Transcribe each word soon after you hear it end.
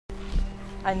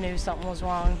I knew something was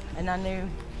wrong, and I knew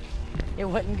it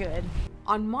wasn't good.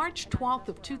 On March 12th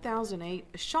of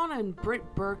 2008, Shauna and Britt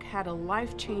Burke had a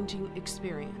life-changing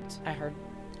experience. I heard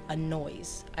a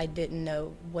noise. I didn't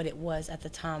know what it was at the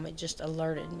time. It just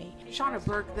alerted me. Shauna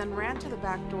Burke then ran to the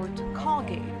back door to call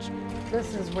Gage.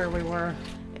 This is where we were.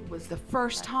 It was the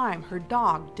first time her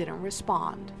dog didn't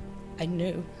respond. I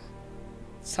knew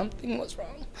something was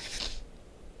wrong.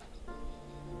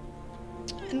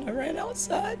 And I ran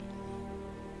outside.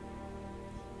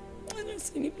 And I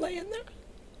seen him laying there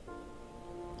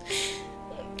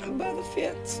by the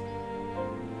fence.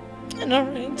 And I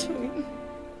ran to him.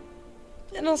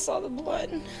 And I saw the blood.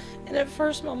 And at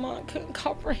first my mind couldn't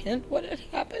comprehend what had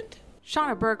happened.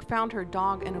 Shauna Burke found her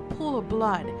dog in a pool of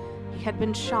blood. He had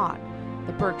been shot.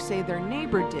 The Burkes say their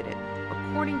neighbor did it.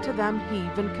 According to them, he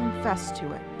even confessed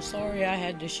to it. Sorry I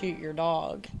had to shoot your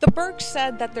dog. The Burkes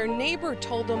said that their neighbor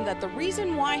told them that the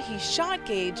reason why he shot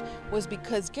Gage was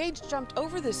because Gage jumped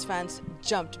over this fence,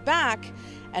 jumped back,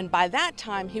 and by that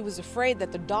time he was afraid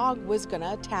that the dog was going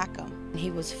to attack him.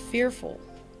 He was fearful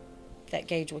that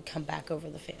Gage would come back over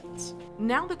the fence.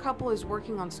 Now the couple is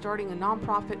working on starting a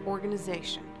nonprofit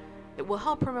organization that will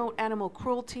help promote animal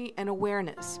cruelty and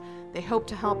awareness. They hope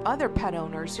to help other pet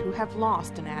owners who have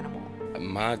lost an animal.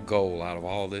 My goal out of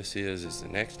all this is the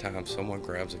next time someone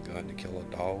grabs a gun to kill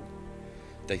a dog,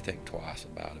 they think twice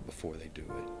about it before they do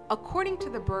it. According to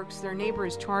the Burkes, their neighbor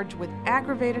is charged with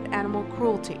aggravated animal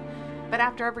cruelty. But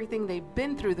after everything they've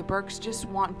been through, the Burkes just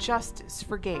want justice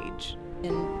for Gage.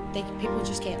 And people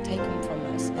just can't take them from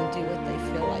us and do what they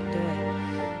feel like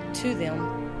doing to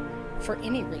them for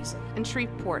any reason. In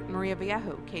Shreveport, Maria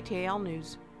Viejo, KTAL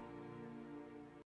News.